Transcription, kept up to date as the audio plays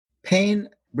pain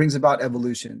brings about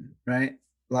evolution, right?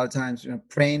 A lot of times,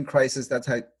 pain, crisis, that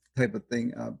type of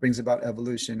thing brings about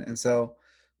evolution. And so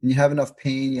when you have enough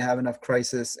pain, you have enough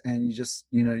crisis, and you just,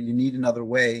 you need another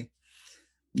way,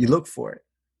 you look for it.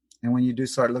 And when you do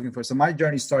start looking for it, so my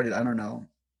journey started, I don't know,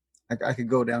 I could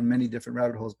go down many different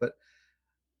rabbit holes, but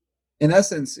in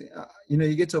essence,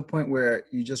 you get to a point where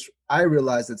I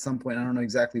realized at some point, I don't know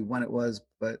exactly when it was,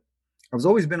 but I was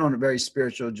always been on a very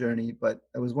spiritual journey, but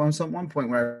it was one point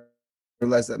where I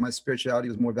realized that my spirituality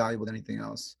was more valuable than anything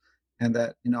else. And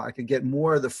that, I could get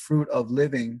more of the fruit of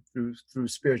living through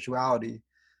spirituality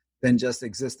than just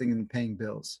existing and paying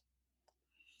bills.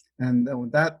 And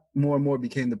that more and more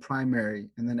became the primary,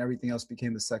 and then everything else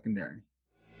became the secondary.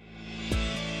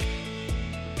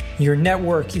 Your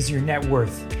network is your net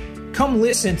worth. Come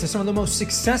listen to some of the most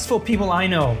successful people I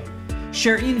know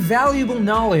share invaluable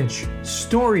knowledge,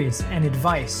 stories, and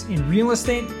advice in real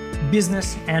estate,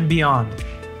 business, and beyond.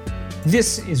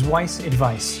 This is Weiss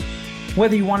Advice.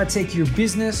 Whether you want to take your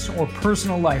business or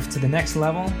personal life to the next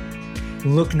level,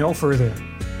 look no further.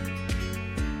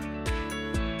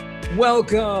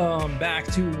 Welcome back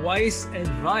to Weiss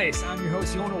Advice. I'm your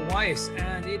host, Yona Weiss,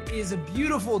 and it is a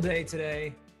beautiful day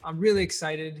today. I'm really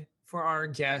excited for our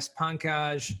guest,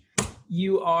 Pankaj.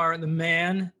 You are the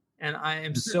man, and I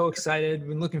am so excited.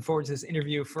 Been looking forward to this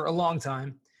interview for a long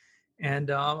time,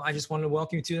 and I just wanted to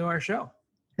welcome you to our show.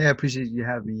 Yeah, I appreciate you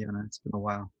having me, Yana. It's been a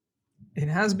while. It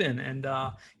has been, and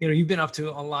you've been up to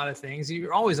a lot of things.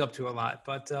 You're always up to a lot,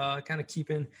 but kind of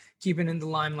keeping in the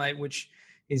limelight, which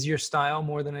is your style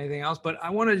more than anything else. But I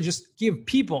wanted to just give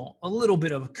people a little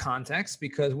bit of context,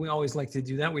 because we always like to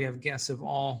do that. We have guests of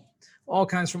all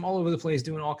kinds from all over the place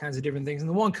doing all kinds of different things. And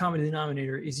the one common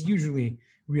denominator is usually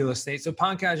real estate. So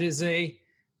Pankaj is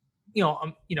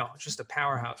just a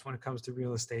powerhouse when it comes to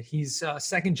real estate. He's a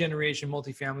second generation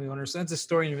multifamily owner. So that's a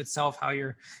story in of itself, how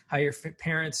your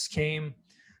parents came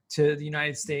to the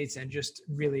United States and just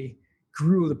really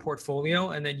grew the portfolio.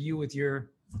 And then you with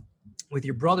your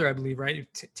brother, I believe, right?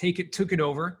 Took it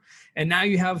over. And now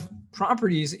you have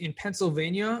properties in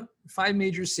Pennsylvania, 5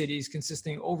 major cities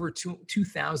consisting over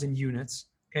 2,000 units.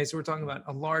 Okay. So we're talking about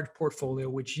a large portfolio,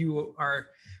 which you are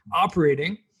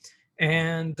operating.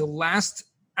 And the last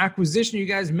acquisition you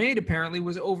guys made apparently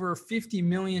was over $50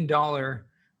 million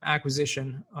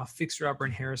acquisition, a fixer-upper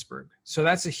in Harrisburg. So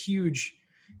that's a huge,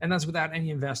 and that's without any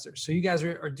investors. So you guys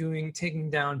are taking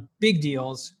down big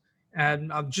deals.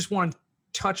 And I just want to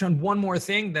touch on one more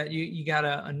thing, that you got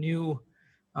a new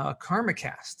Karma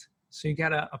Cast. So you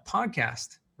got a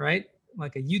podcast, right?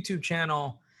 Like a YouTube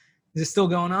channel. Is it still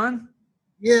going on?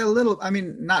 Yeah, a little. I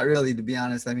mean, not really, to be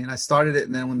honest. I mean, I started it,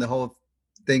 and then when the whole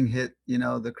thing hit,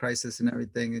 the crisis and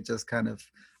everything, it just kind of,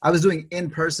 I was doing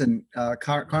in-person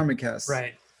Karma Cast.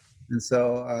 Right. And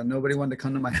so nobody wanted to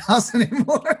come to my house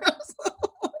anymore. So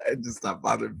I just stopped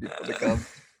bothering people to come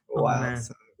for a while.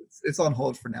 So it's on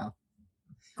hold for now.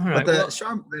 All right.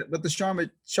 But the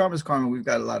Sharma's Karma, we've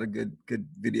got a lot of good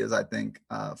videos, I think,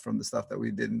 from the stuff that we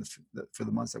did for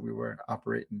the months that we were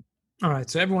operating. All right,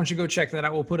 so everyone should go check that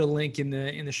out. We'll put a link in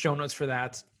the show notes for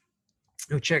that.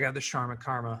 Go check out the Sharma's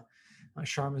Karma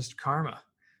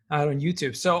out on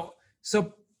YouTube. So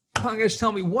Pankaj,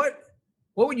 tell me, what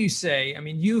would you say? I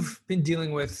mean, you've been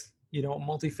dealing with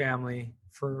multifamily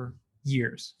for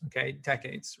years, okay,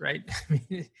 decades, right? I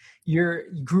mean, you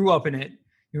grew up in it,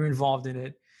 you're involved in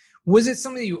it. Was it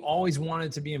something you always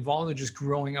wanted to be involved in, just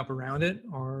growing up around it,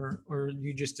 or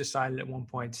you just decided at one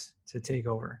point to take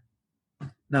over?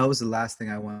 No, it was the last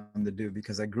thing I wanted to do,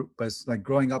 because I was like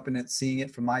growing up in it, seeing it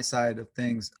from my side of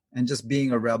things, and just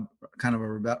being a rebel. I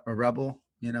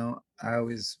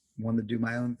always wanted to do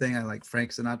my own thing. I like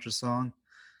Frank Sinatra's song.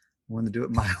 I wanted to do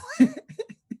it my way.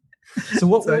 So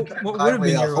what would have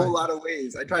been your whole lot of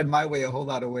ways? I tried my way a whole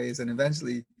lot of ways, and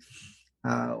eventually,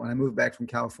 when I moved back from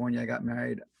California, I got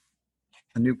married.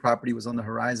 A new property was on the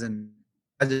horizon.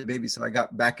 I had a baby, so I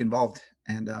got back involved.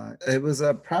 And it was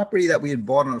a property that we had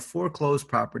bought on a foreclosed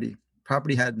property.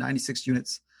 Property had 96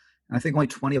 units, and I think only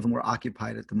 20 of them were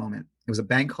occupied at the moment. It was a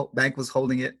bank was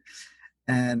holding it,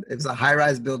 and it was a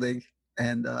high-rise building.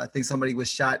 And I think somebody was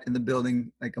shot in the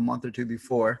building like a month or two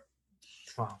before.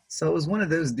 Wow. So it was one of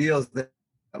those deals that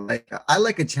I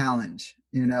like a challenge.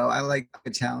 I like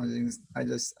challenging. I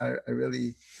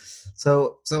really.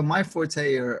 So my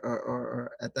forte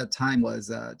or at that time was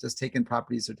just taking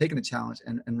properties or taking a challenge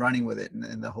and running with it,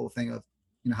 and the whole thing of,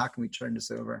 how can we turn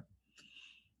this over?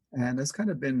 And that's kind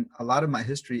of been a lot of my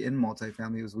history in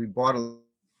multifamily. Was we bought a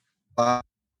lot of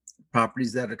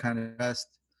properties that are kind of best,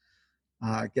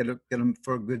 get them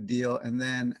for a good deal, and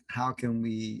then how can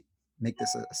we make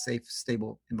this a safe,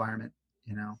 stable environment?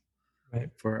 Right.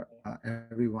 for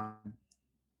everyone,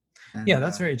 Yeah, and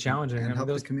that's very challenging. I mean, help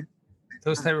the community.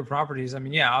 those type of properties. I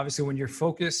mean, yeah, obviously when your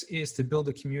focus is to build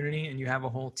a community and you have a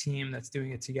whole team that's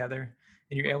doing it together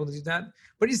and you're able to do that,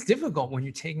 but it's difficult when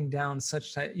you're taking down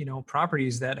such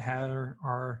properties that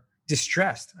are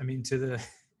distressed. I mean,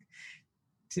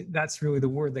 that's really the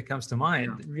word that comes to Yeah.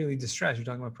 mind. Really distressed. You're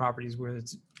talking about properties where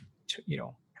it's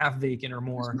half vacant or There's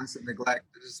more. massive neglect.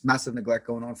 There's massive neglect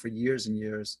going on for years and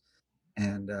years,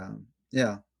 and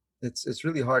yeah, it's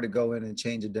really hard to go in and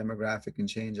change a demographic and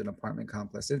change an apartment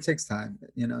complex. It takes time,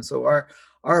 you know. So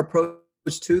our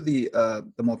approach to the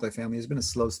multifamily has been a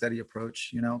slow, steady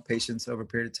approach. You know, patience over a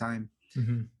period of time.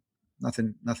 Mm-hmm.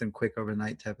 Nothing quick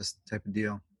overnight type of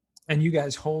deal. And you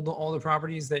guys hold all the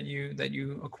properties that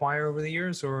you acquire over the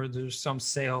years, or there's some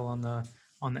sale on the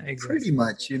Pretty exits?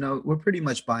 much, you know, we're pretty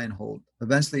much buy and hold.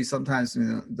 Eventually, sometimes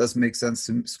it does make sense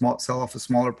to sell off a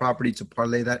smaller property to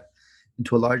parlay that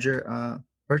into a larger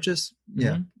purchase.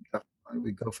 Yeah, Mm-hmm.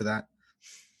 definitely we go for that.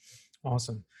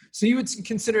 Awesome. So you would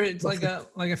consider it Well,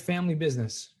 like a family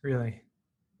business, really,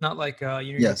 not like your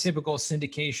yes, typical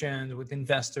syndications with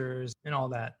investors and all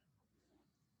that.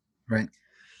 right.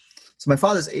 So my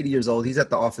father's 80 years old. He's at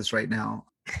the office right now,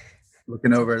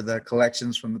 looking So over the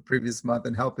collections from the previous month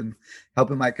and helping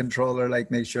my controller like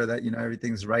make sure that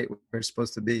everything's right where it's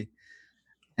supposed to be.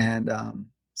 And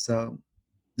so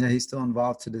yeah, he's still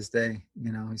involved to this day.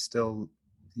 You know,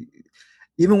 he,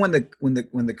 even when the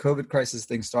COVID crisis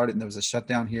thing started and there was a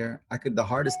shutdown here, the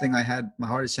hardest thing my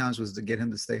hardest challenge was to get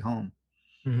him to stay home.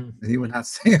 mhm. He would not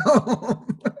stay home.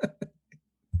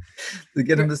 To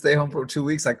get Yeah. him to stay home for 2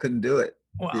 weeks, I couldn't do it.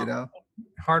 You Well, know,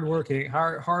 hard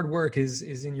work is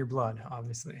in your blood,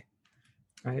 obviously,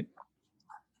 right?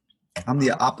 I'm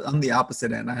the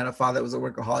opposite end. I had a father that was a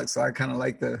workaholic, so I kind of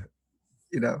like the,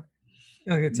 you know,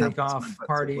 Like a not take bust my off butt too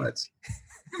party, much.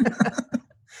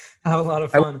 have a lot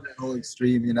of I went fun. that whole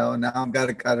extreme, and now I've got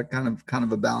a kind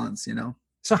of a balance.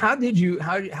 So how did you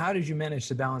manage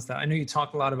to balance that? I know you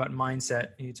talk a lot about mindset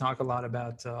and you talk a lot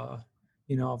about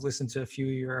I've listened to a few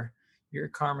of your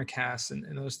karma casts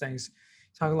and those things.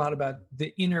 You talk a lot about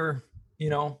the inner,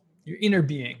 your inner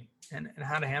being and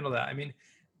how to handle that. I mean,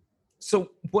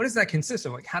 so what does that consist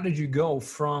of? Like how did you go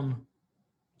from,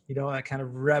 that kind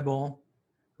of rebel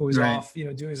who was Right. off,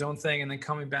 doing his own thing and then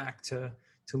coming back to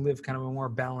live kind of a more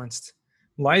balanced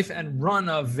life and run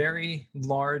a very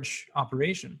large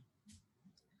operation?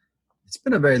 It's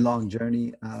been a very long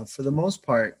journey. For the most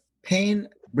part, pain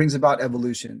brings about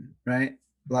evolution, right?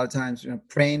 A lot of times,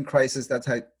 pain, crisis, that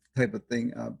type of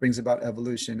thing brings about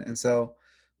evolution. And so,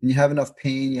 when you have enough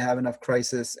pain, you have enough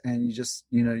crisis, and you just,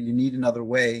 you need another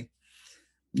way.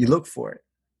 You look for it,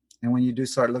 and when you do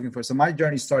start looking for it, so my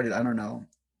journey started. I don't know.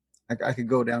 I could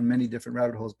go down many different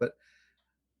rabbit holes, but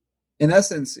in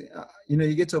essence,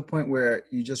 you get to a point where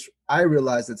I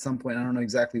realized at some point, I don't know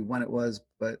exactly when it was,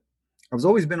 but I was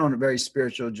always been on a very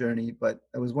spiritual journey, but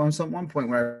it was one point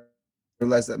where I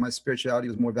realized that my spirituality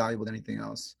was more valuable than anything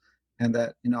else. And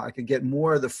that, I could get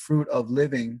more of the fruit of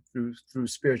living through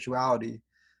spirituality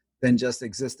than just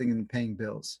existing and paying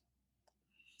bills.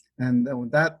 And then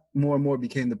that more and more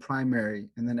became the primary,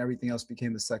 and then everything else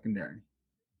became the secondary.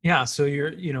 Yeah. So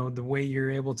the way you're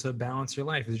able to balance your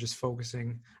life is just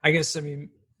focusing. I guess, I mean,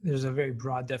 there's a very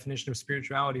broad definition of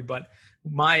spirituality, but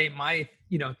my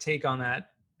take on that,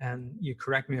 and you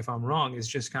correct me if I'm wrong, is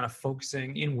just kind of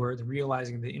focusing inward,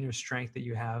 realizing the inner strength that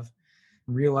you have,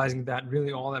 realizing that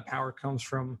really all that power comes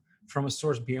from a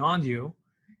source beyond you,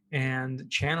 and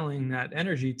channeling that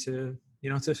energy to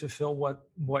fulfill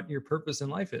what your purpose in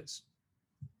life is.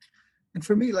 And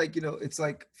for me, like, it's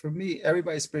like, for me,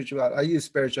 everybody's spirituality. I use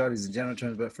spirituality as a general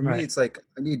term, but for me, Right. it's like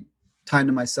I need time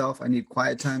to myself. I need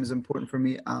quiet time is important for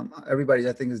me. Everybody,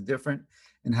 I think, is different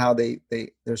in how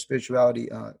their spirituality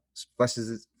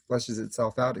fleshes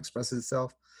itself out, expresses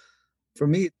itself. For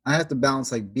me, I have to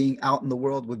balance like being out in the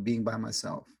world with being by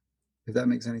myself, if that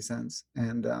makes any sense.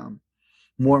 And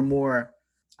more and more,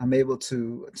 I'm able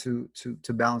to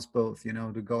balance both.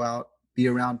 To go out, be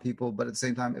around people, but at the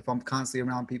same time, if I'm constantly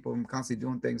around people, I'm constantly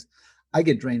doing things, I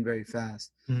get drained very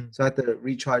fast. Mhm. So I have to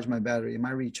recharge my battery. And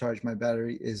my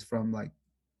battery is from like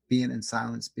being in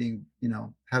silence, being,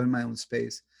 having my own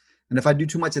space. And if I do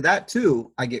too much of that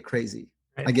too, I get crazy.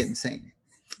 I Right. get insane.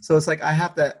 So it's like I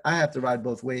have to ride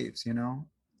both waves.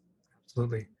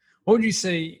 Absolutely. What would you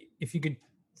say if you could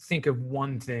think of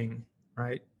one thing,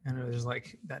 right? I know there's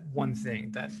like that one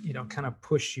thing that, kind of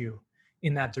push you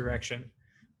in that direction,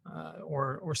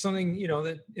 or something,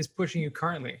 that is pushing you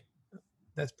currently,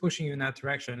 that's pushing you in that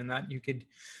direction, and that you could,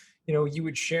 you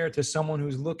would share to someone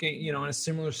who's looking, in a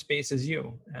similar space as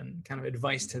you, and kind of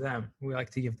advice to them? We like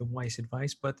to give the wise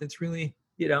advice, but it's really,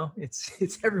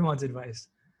 it's everyone's advice.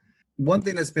 One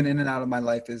thing that's been in and out of my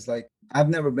life is like I've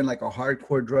never been like a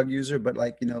hardcore drug user, but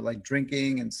like like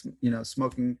drinking and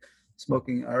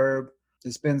smoking herb.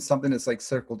 It's been something that's like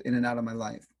circled in and out of my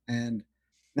life. And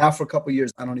now for a couple of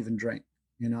years, I don't even drink.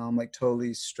 I'm like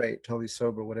totally straight, totally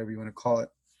sober, whatever you want to call it.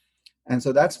 And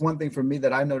so that's one thing for me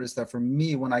that I noticed, that for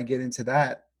me, when I get into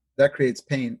that, that creates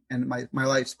pain, and my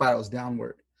life spirals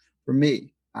downward. For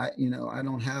me, I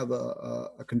don't have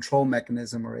a control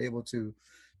mechanism or able to,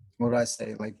 what do I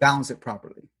say, like balance it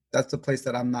properly. That's the place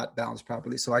that I'm not balanced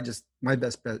properly. So my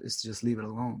best bet is to just leave it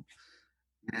alone.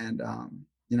 And,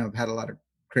 I've had a lot of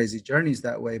crazy journeys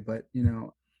that way, but,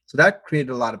 so that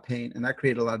created a lot of pain, and that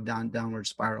created a lot of downward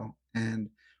spiral, and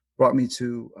brought me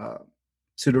to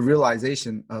the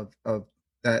realization of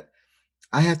that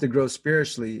I have to grow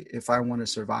spiritually if I want to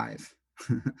survive.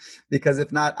 Because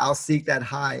if not, I'll seek that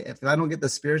high. If I don't get the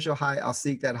spiritual high, I'll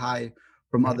seek that high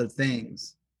from other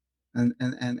things. And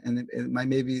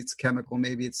maybe it's chemical,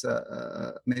 maybe it's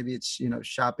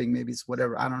shopping, maybe it's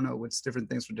whatever. I don't know. It's different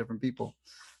things for different people.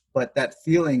 But that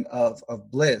feeling of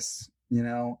bliss,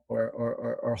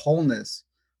 or wholeness,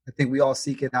 I think we all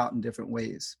seek it out in different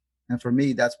ways. And for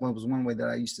me, was one way that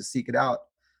I used to seek it out,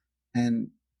 and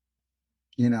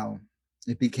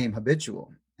it became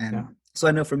habitual. And so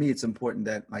I know for me, it's important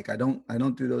that like I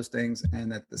don't do those things,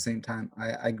 and at the same time,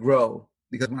 I grow,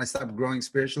 because when I stop growing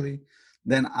spiritually,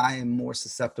 then I am more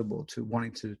susceptible to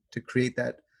wanting to create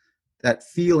that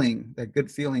feeling, that good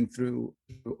feeling through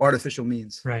artificial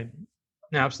means. Right.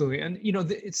 No, absolutely. And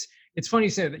it's funny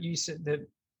you said that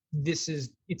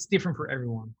it's different for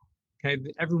everyone. Okay.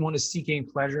 Everyone is seeking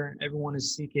pleasure. Everyone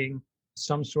is seeking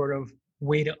some sort of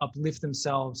way to uplift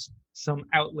themselves, some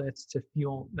outlets to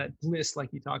feel that bliss, like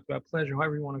you talked about, pleasure,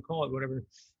 however you want to call it, whatever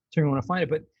term you want to find it.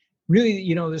 But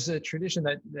really, there's a tradition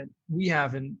that we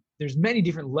have, and there's many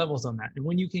different levels on that. And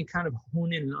when you can kind of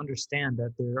hone in and understand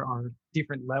that there are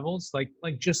different levels, like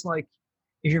just like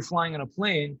if you're flying on a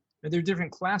plane, there are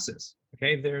different classes.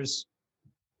 Okay, there's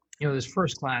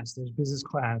first class, there's business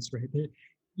class, right?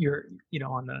 You're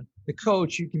on the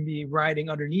coach, you can be riding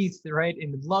underneath, right,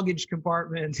 in the luggage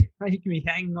compartment, right? You can be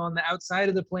hanging on the outside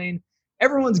of the plane.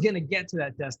 Everyone's going to get to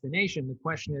that destination. The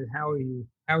question is, how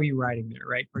are you riding there,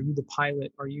 right? Are you the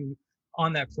pilot? Are you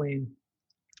on that plane,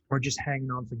 or just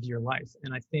hanging on for dear life?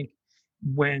 And I think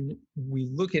when we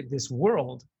look at this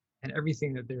world and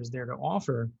everything that there's there to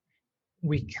offer,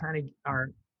 we kind of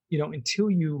are, until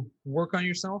you work on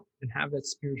yourself and have that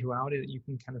spirituality that you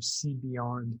can kind of see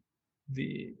beyond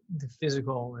the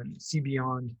physical and see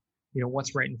beyond,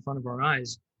 what's right in front of our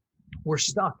eyes, we're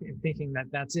stuck in thinking that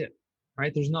that's it,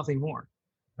 right? There's nothing more,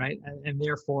 right? And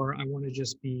therefore, I want to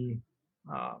just be,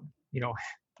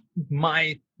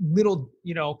 my little,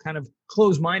 kind of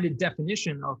closed-minded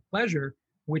definition of pleasure,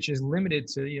 which is limited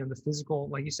to, the physical,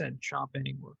 like you said,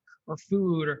 shopping or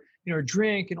food or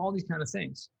drink and all these kind of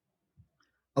things.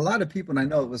 A lot of people, and I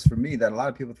know it was for me, that a lot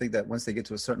of people think that once they get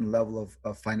to a certain level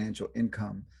of financial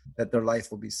income, that their life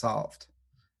will be solved.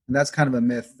 And that's kind of a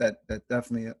myth that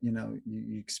definitely,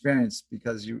 you experience,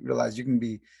 because you realize you can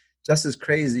be just as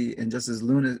crazy and just as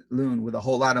loon with a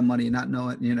whole lot of money, not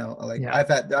knowing, I've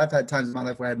had times in my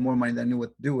life where I had more money than I knew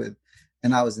what to do with,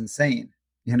 and I was insane.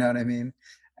 You know what I mean?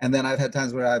 And then I've had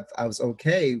times where I was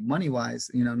okay money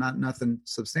wise, not nothing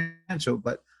substantial,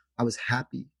 but I was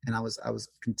happy and I was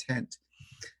content.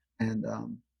 And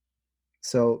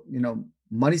so,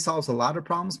 money solves a lot of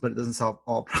problems, but it doesn't solve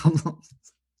all problems.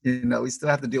 We still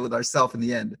have to deal with ourselves in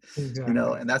the end. Exactly.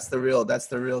 And that's the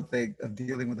real thing of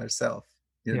dealing with ourselves.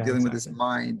 Dealing with this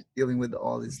mind, dealing with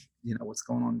all this, what's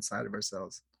going on inside of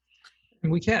ourselves.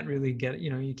 And we can't really get,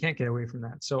 you can't get away from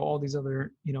that. So all these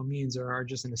other, means are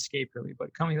just an escape, really.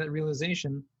 But coming to that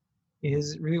realization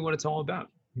is really what it's all about.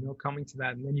 Coming to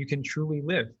that, and then you can truly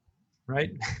live,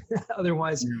 right?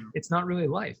 Otherwise, it's not really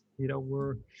life.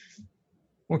 We're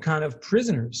kind of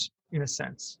prisoners in a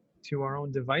sense to our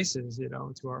own devices,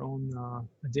 to our own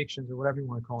addictions or whatever you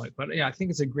want to call it. But yeah, I think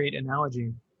it's a great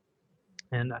analogy.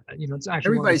 And it's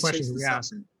actually one of the questions we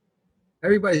ask.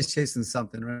 Everybody's chasing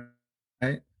something,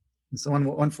 right? In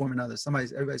one form or another.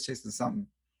 Everybody's chasing something,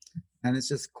 and it's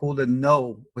just cool to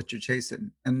know what you're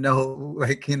chasing, and know,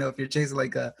 like, if you're chasing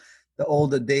like the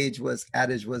old adage was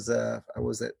the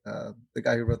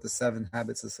guy who wrote the 7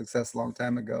 Habits of Success a long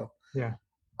time ago. Yeah.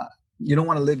 You don't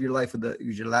want to live your life with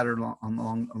your ladder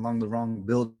along the wrong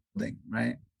building,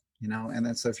 right? And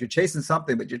then so if you're chasing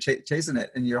something, but you're chasing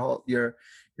it, and you're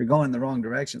going in the wrong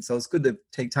direction. So it's good to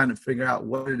take time to figure out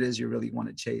what it is you really want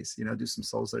to chase. Do some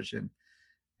soul searching,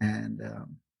 And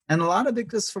a lot of it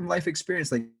just from life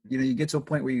experience. Like, you get to a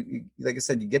point where like I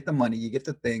said, you get the money, you get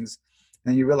the things,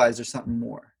 and you realize there's something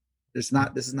more. This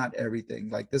is not everything.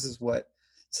 Like, this is what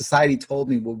society told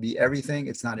me will be everything.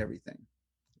 It's not everything.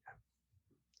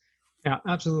 Yeah,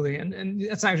 absolutely. And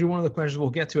that's actually one of the questions we'll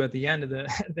get to at the end of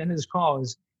at the end of this call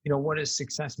is, what does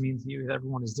success mean to you?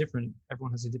 Everyone is different.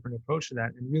 Everyone has a different approach to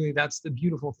that. And really that's the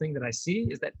beautiful thing that I see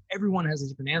is that everyone has a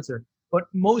different answer. But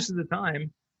most of the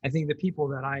time, I think the people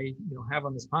that I have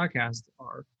on this podcast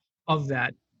are of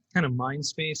that kind of mind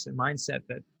space and mindset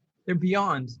that they're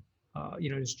beyond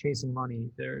just chasing money.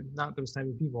 They're not those type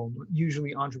of people.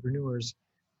 Usually entrepreneurs,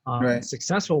 Right.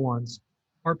 successful ones,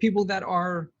 are people that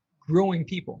are growing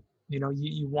people.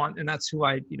 You want, and that's who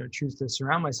I choose to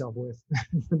surround myself with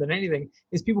more than anything,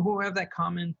 is people who have that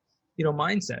common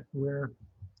mindset where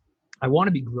I want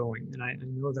to be growing, and I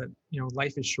know that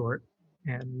life is short,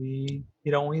 and we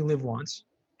only live once,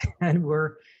 and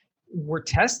we're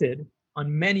tested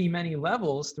on many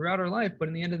levels throughout our life. But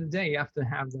in the end of the day, you have to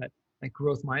have that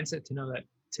growth mindset to know that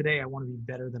today I want to be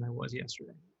better than I was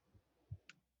yesterday.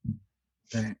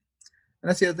 Right. And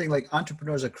that's the other thing. Like,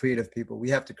 entrepreneurs are creative people. We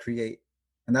have to create,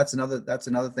 and that's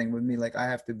another thing with me. Like, I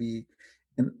have to be,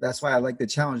 and that's why I like the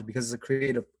challenge, because it's a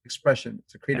creative expression.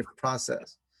 It's a creative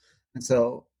process. And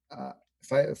so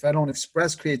if I don't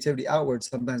express creativity outward,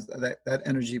 sometimes that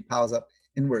energy piles up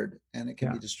inward, and it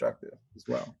can be destructive as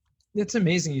well. It's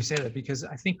amazing you say that, because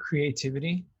I think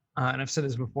creativity, and I've said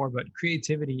this before, but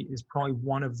creativity is probably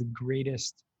one of the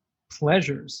greatest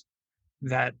pleasures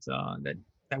that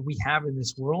we have in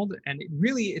this world. And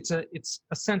it's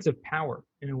a sense of power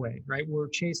in a way, right? We're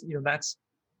chasing, that's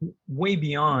way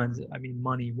beyond,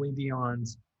 money, way beyond,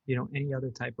 any other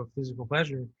type of physical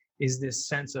pleasure, is this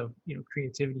sense of,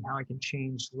 creativity, how I can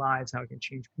change lives, how I can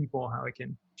change people, how I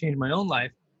can change my own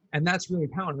life. And that's really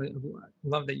powerful. I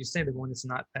love that you say that when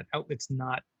that outlet's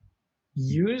not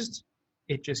used,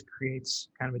 it just creates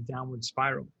kind of a downward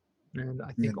spiral. And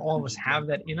I think all of us have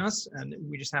that in us, and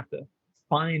we just have to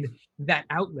find that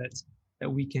outlet that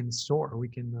we can soar, we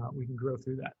can grow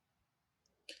through that.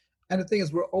 And the thing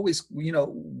is, we're always,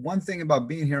 one thing about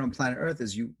being here on planet Earth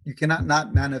is you cannot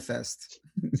not manifest.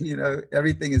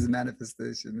 Everything is a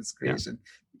manifestation, it's creation.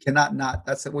 You cannot not.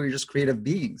 That's we're just creative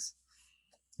beings.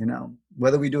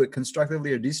 Whether we do it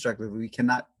constructively or destructively, we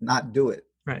cannot not do it.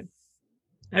 Right.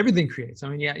 Everything creates.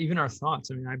 Even our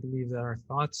thoughts. I believe that our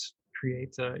thoughts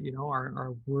create.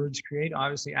 Our words create.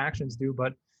 Obviously, actions do,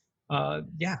 but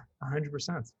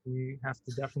 100%. We have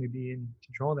to definitely be in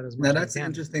control of that as much as we can. Now, that's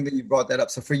interesting that you brought that up.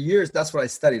 So for years, that's what I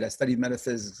studied. I studied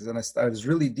metaphysics, and I was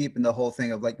really deep in the whole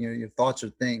thing of, like, your thoughts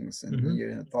are things, and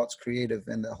your thoughts creative,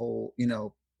 and the whole,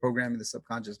 programming the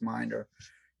subconscious mind, or,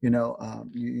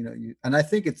 and I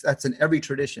think that's in every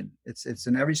tradition. It's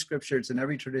in every scripture. It's in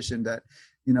every tradition that,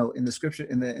 in the scripture,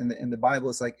 in the Bible,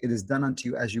 it's like, it is done unto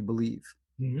you as you believe.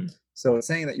 Mm-hmm. So it's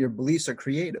saying that your beliefs are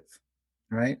creative,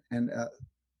 right? And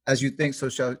as you think, so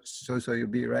shall you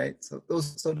be, right? So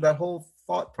that whole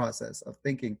thought process of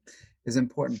thinking is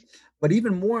important. But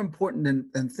even more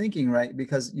important than thinking, right?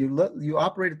 Because you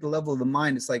operate at the level of the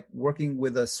mind. It's like working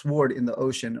with a sword in the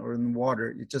ocean or in the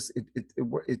water. It just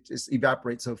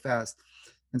evaporates so fast.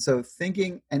 And so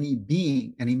thinking and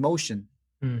being and emotion,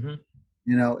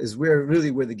 is where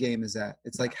the game is at.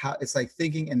 It's like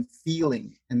thinking and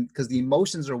feeling, and because the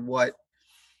emotions are what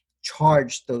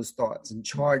charge those thoughts and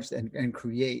charge and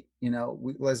create.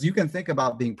 As you can think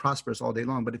about being prosperous all day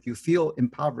long, but if you feel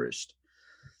impoverished,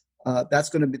 that's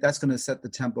going to set the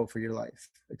tempo for your life.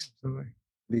 Absolutely.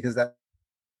 Because that's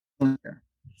there.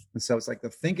 And so it's like the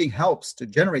thinking helps to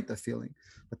generate the feeling,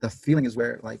 but the feeling is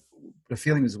where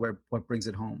what brings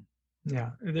it home. Yeah,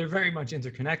 they're very much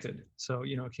interconnected. So,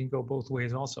 it can go both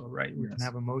ways also, right? We can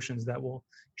have emotions that will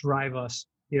drive us,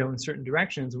 in certain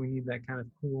directions. We need that kind of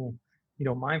cool,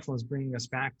 mindfulness, bringing us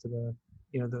back to the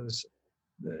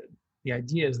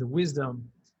ideas, the wisdom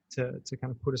to kind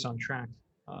of put us on track,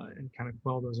 and kind of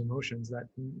quell those emotions that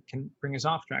can bring us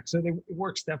off track. So it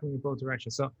works definitely in both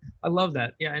directions. So I love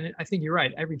that. Yeah. And I think you're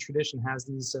right. Every tradition has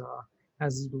these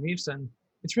beliefs, and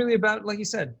it's really about, like you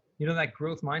said, that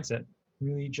growth mindset,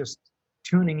 really just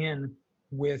tuning in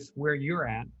with where you're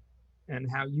at and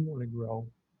how you want to grow.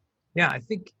 Yeah. I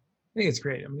think it's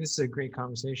great. This is a great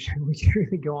conversation. We can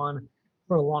really go on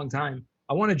for a long time.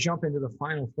 I want to jump into the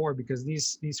final four, because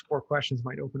these 4 questions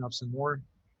might open up some more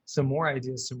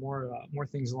ideas, some more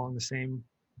things along the same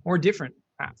or different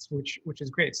paths, which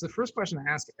is great. So the first question I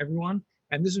ask everyone,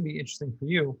 and this would be interesting for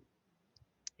you,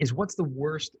 is what's the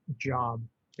worst job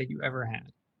that you ever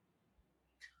had?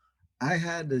 I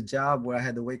had a job where I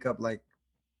had to wake up I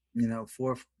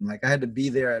had to be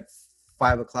there at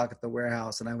 5 o'clock at the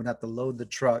warehouse, and I would have to load the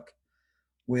truck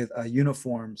with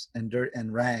uniforms and dirt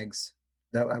and rags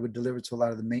that I would deliver to a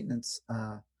lot of the maintenance,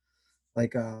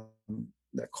 like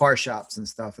the car shops and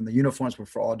stuff. And the uniforms were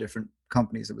for all different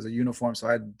companies. It was a uniform, so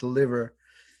I'd deliver.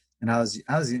 And I was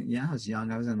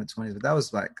young. I was in my 20s, but that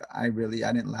was like I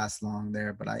didn't last long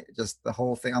there. But I just the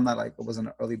whole thing. I'm not like I wasn't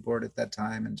an early board at that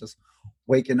time, and just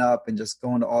waking up and just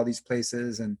going to all these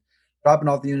places and dropping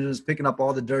off the uniforms, picking up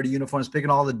all the dirty uniforms,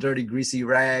 picking all the dirty, greasy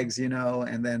rags,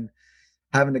 and then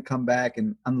having to come back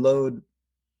and unload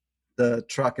the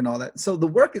truck and all that. So the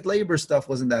work at labor stuff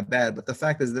wasn't that bad, but the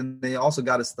fact is then they also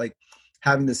got us like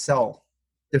having to sell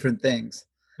different things.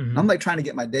 Mm-hmm. I'm like trying to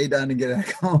get my day done and get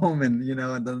back home. And,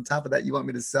 and then on top of that, you want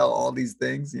me to sell all these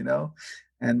things,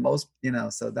 and most,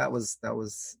 so that was the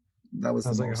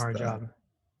Sounds like most, a hard job.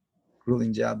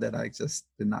 grueling job that I just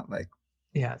did not like.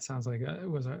 Yeah. It sounds like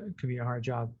it could be a hard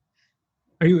job.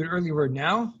 Are you an early bird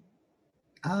now?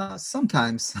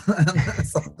 Sometimes,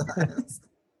 sometimes.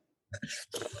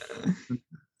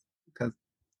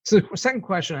 So the second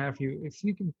question I have for you, if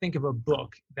you can think of a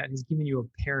book that has given you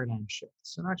a paradigm shift,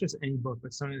 so not just any book,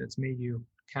 but something that's made you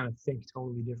kind of think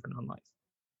totally different on life.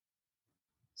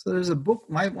 So there's a book,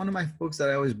 one of my books that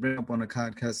I always bring up on the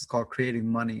podcast is called Creating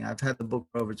Money. I've had the book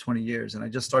for over 20 years, and I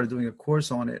just started doing a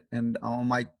course on it. And on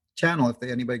my channel, if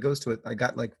anybody goes to it, I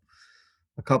got like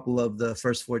a couple of the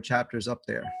first 4 chapters up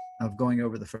there of going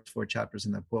over the first 4 chapters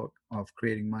in that book of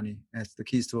Creating Money. And it's the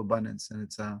keys to abundance. And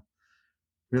it's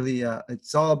really,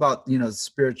 it's all about,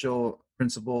 spiritual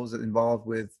principles that involved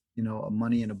with,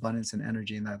 money and abundance and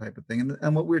energy and that type of thing.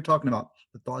 And what we were talking about,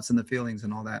 the thoughts and the feelings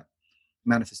and all that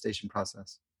manifestation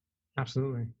process.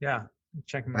 Absolutely. Yeah.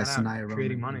 Checking that out.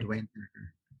 Creating Money.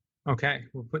 Okay.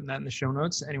 We're putting that in the show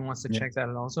notes. Anyone wants to check that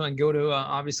out also. And go to,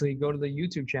 obviously go to the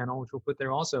YouTube channel, which we'll put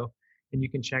there also. And you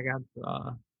can check out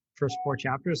first 4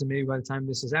 chapters. And maybe by the time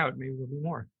this is out, maybe there'll be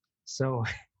more. So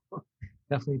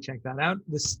definitely check that out.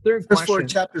 This third question. First 4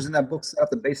 chapters in that book set up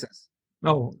the basis.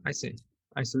 Oh, I see.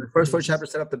 The first 4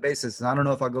 chapters set up the basis. And I don't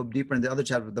know if I'll go deeper in the other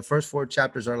chapters, but the first 4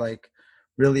 chapters are like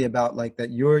really about like that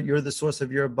you're the source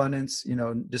of your abundance,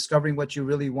 discovering what you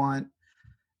really want,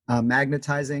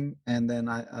 magnetizing. And then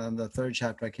the third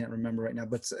chapter, I can't remember right now,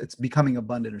 but it's becoming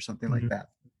abundant or something like that.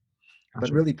 Gotcha. But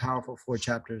really powerful 4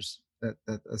 chapters that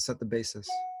set the basis.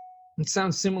 It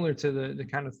sounds similar to the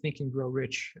kind of Think and Grow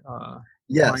Rich.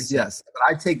 Yes. But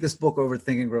I take this book over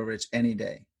Think and Grow Rich any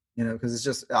day, because it's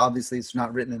just, obviously it's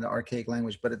not written in the archaic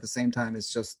language, but at the same time,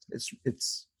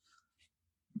 it's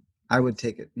I would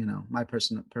take it, my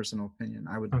personal opinion.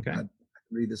 I'd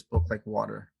read this book like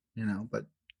water, but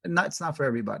it's not for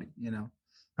everybody,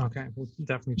 Okay. We'll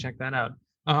definitely check that out.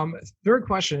 Third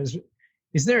question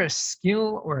is there a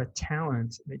skill or a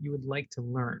talent that you would like to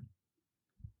learn?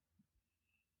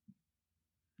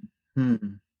 No,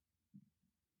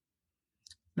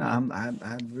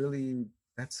 I'm really,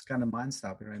 that's kind of mind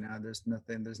stopping right now. There's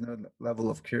no level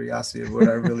of curiosity of what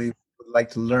I really would like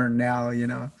to learn now,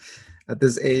 At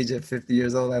this age, at 50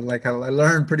 years old, I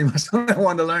learned pretty much what I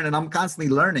want to learn, and I'm constantly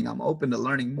learning. I'm open to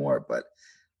learning more, but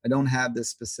I don't have this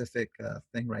specific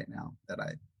thing right now that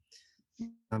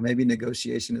maybe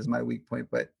negotiation is my weak point,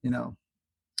 but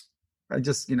I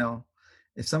just,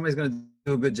 if somebody's going to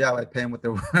do a good job, I pay them what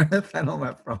they're worth. I don't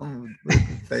have a problem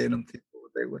with paying them people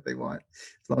what they want,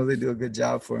 as long as they do a good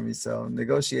job for me. So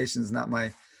negotiation is not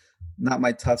my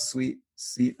tough, sweet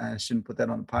seat. I shouldn't put that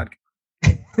on the podcast.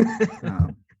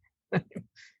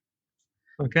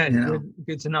 Okay,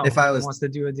 good to know. If I wants to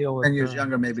do a deal with 10 years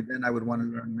younger, maybe then I would want to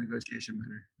learn negotiation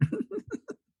better.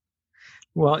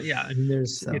 Well, yeah, I mean,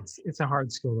 it's a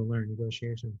hard skill to learn,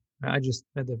 negotiation. I just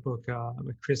read the book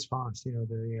with Chris Voss.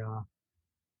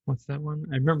 What's that one?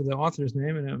 I remember the author's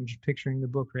name, and I'm just picturing the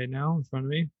book right now in front of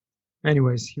me.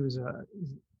 Anyways, he was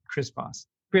Chris Voss.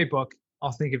 Great book.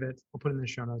 I'll think of it. I'll put it in the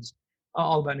show notes.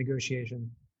 All about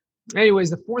negotiation. Anyways,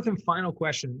 the fourth and final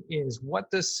question is, what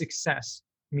does success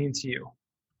mean to you?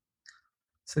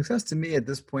 Success to me at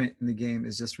this point in the game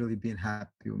is just really being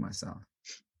happy with myself.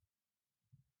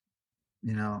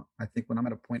 I think when I'm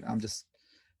at a point, I'm just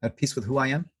at peace with who I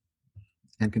am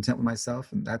and content with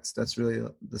myself. And that's really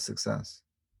the success.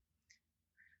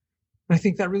 I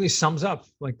think that really sums up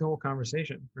like the whole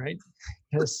conversation, right?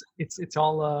 Because it's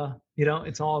all,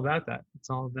 it's all about that. It's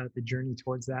all about the journey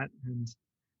towards that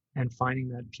and finding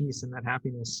that peace and that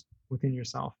happiness within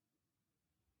yourself.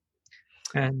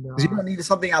 And you don't need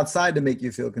something outside to make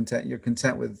you feel content. You're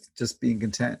content with just being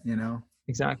content,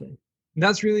 Exactly. And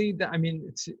that's really,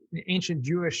 it's the ancient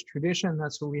Jewish tradition.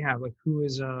 That's what we have. Like, who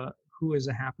is a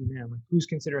happy man? Like, who's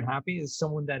considered happy is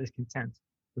someone that is content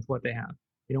with what they have.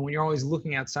 When you're always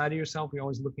looking outside of yourself, you're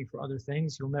always looking for other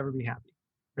things, you'll never be happy.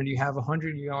 When you have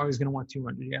 100, you're always going to want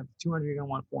 200. You have 200, you're going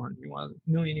to want 400. You want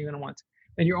a million, you're going to want,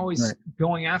 and you're always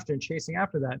going after and chasing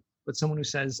after that. But someone who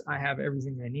says, I have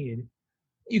everything I need,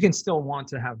 you can still want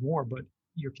to have more, but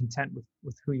you're content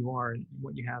with who you are and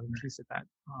what you have and peace at that.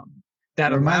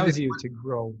 That allows you to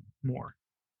grow more.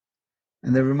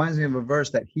 And that reminds me of a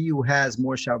verse that he who has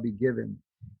more shall be given.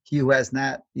 He who has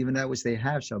not, even that which they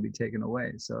have shall be taken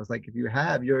away. So it's like if you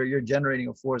have, you're generating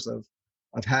a force of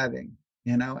having,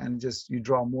 and just you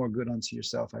draw more good unto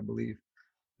yourself, I believe.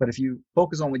 But if you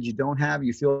focus on what you don't have,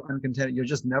 you feel uncontent, you'll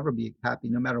just never be happy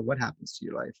no matter what happens to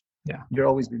your life. Yeah. You'll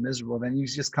always be miserable. Then you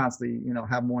just constantly,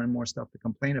 have more and more stuff to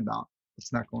complain about.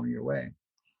 It's not going your way.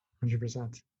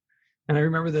 100%. And I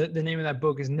remember the name of that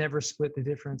book is Never Split the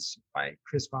Difference by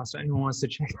Chris Voss. So anyone wants to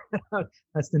check that out,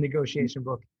 that's the negotiation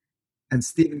book. And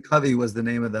Stephen Covey was the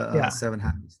name of the 7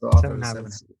 Habits, the author of the 7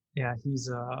 Habits. Yeah, he's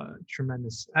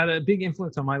tremendous. Had a big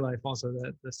influence on my life also,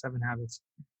 the 7 Habits,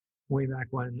 way back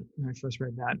when I first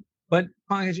read that. But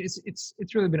Pankaj,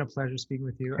 it's really been a pleasure speaking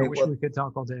with you. I wish we could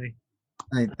talk all day.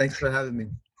 Hey, thanks for having me.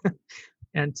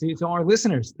 And to our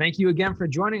listeners, thank you again for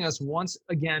joining us once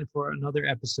again for another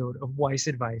episode of Wise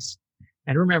Advice.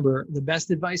 And remember, the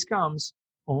best advice comes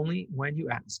only when you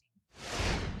ask.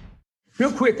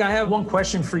 Real quick, I have one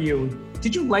question for you.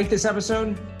 Did you like this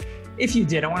episode? If you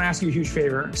did, I want to ask you a huge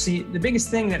favor. See, the biggest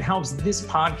thing that helps this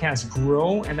podcast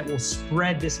grow and that will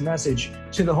spread this message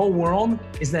to the whole world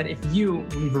is that if you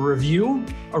leave a review,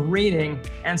 a rating,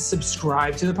 and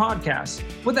subscribe to the podcast.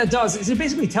 What that does is it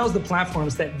basically tells the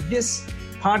platforms that this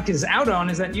podcast is out on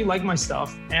is that you like my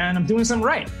stuff and I'm doing something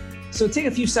right. So take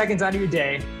a few seconds out of your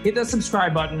day, hit that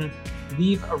subscribe button,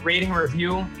 leave a rating or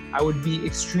review. I would be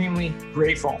extremely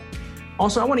grateful.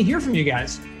 Also, I want to hear from you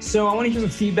guys. So I want to hear some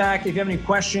feedback. If you have any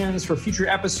questions for future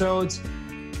episodes,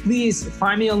 please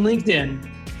find me on LinkedIn.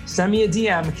 Send me a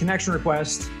DM, a connection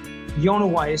request, Yona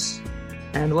Weiss,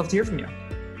 and I'd love to hear from you.